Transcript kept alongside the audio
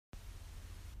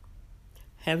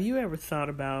Have you ever thought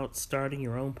about starting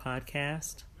your own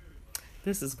podcast?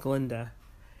 This is Glenda.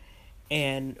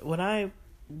 And when I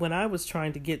was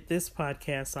trying to get this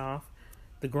podcast off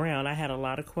the ground, I had a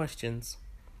lot of questions.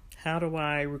 How do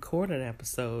I record an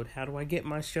episode? How do I get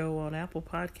my show on Apple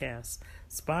Podcasts,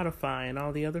 Spotify, and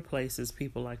all the other places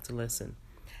people like to listen?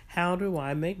 How do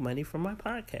I make money from my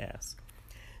podcast?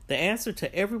 The answer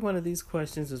to every one of these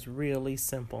questions is really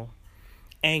simple.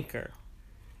 Anchor.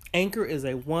 Anchor is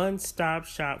a one-stop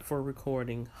shop for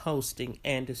recording, hosting,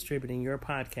 and distributing your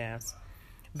podcast.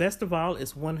 Best of all,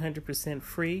 it's 100%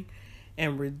 free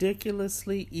and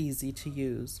ridiculously easy to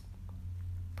use.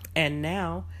 And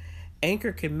now,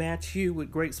 Anchor can match you with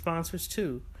great sponsors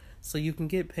too, so you can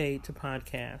get paid to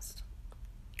podcast.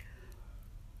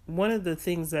 One of the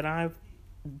things that I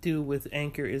do with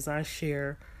Anchor is I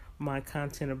share my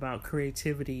content about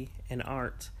creativity and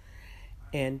art,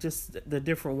 and just the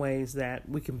different ways that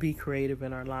we can be creative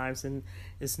in our lives. And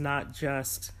it's not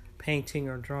just painting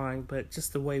or drawing, but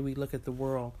just the way we look at the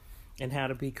world and how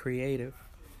to be creative.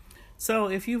 So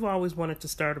if you've always wanted to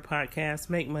start a podcast,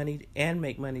 make money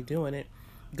doing it,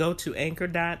 go to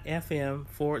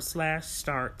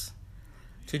anchor.fm/start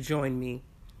to join me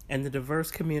and the diverse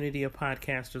community of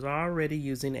podcasters already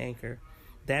using Anchor.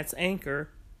 That's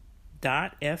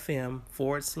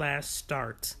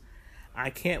anchor.fm/start. I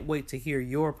can't wait to hear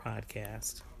your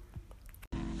podcast.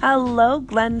 Hello,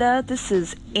 Glenda. This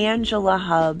is Angela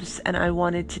Hubbs, and I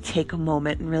wanted to take a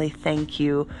moment and really thank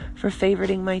you for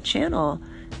favoriting my channel.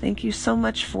 Thank you so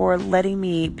much for letting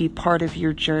me be part of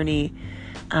your journey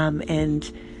and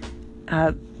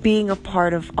being a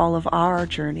part of all of our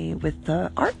journey with the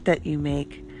art that you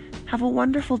make. Have a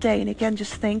wonderful day, and again,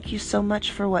 just thank you so much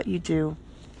for what you do.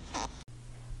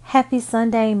 Happy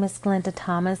Sunday, Miss Glenda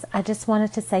Thomas. I just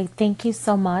wanted to say thank you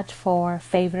so much for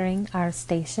favoring our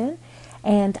station,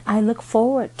 and I look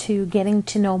forward to getting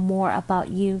to know more about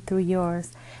you through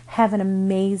yours. Have an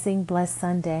amazing, blessed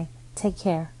Sunday. Take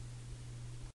care.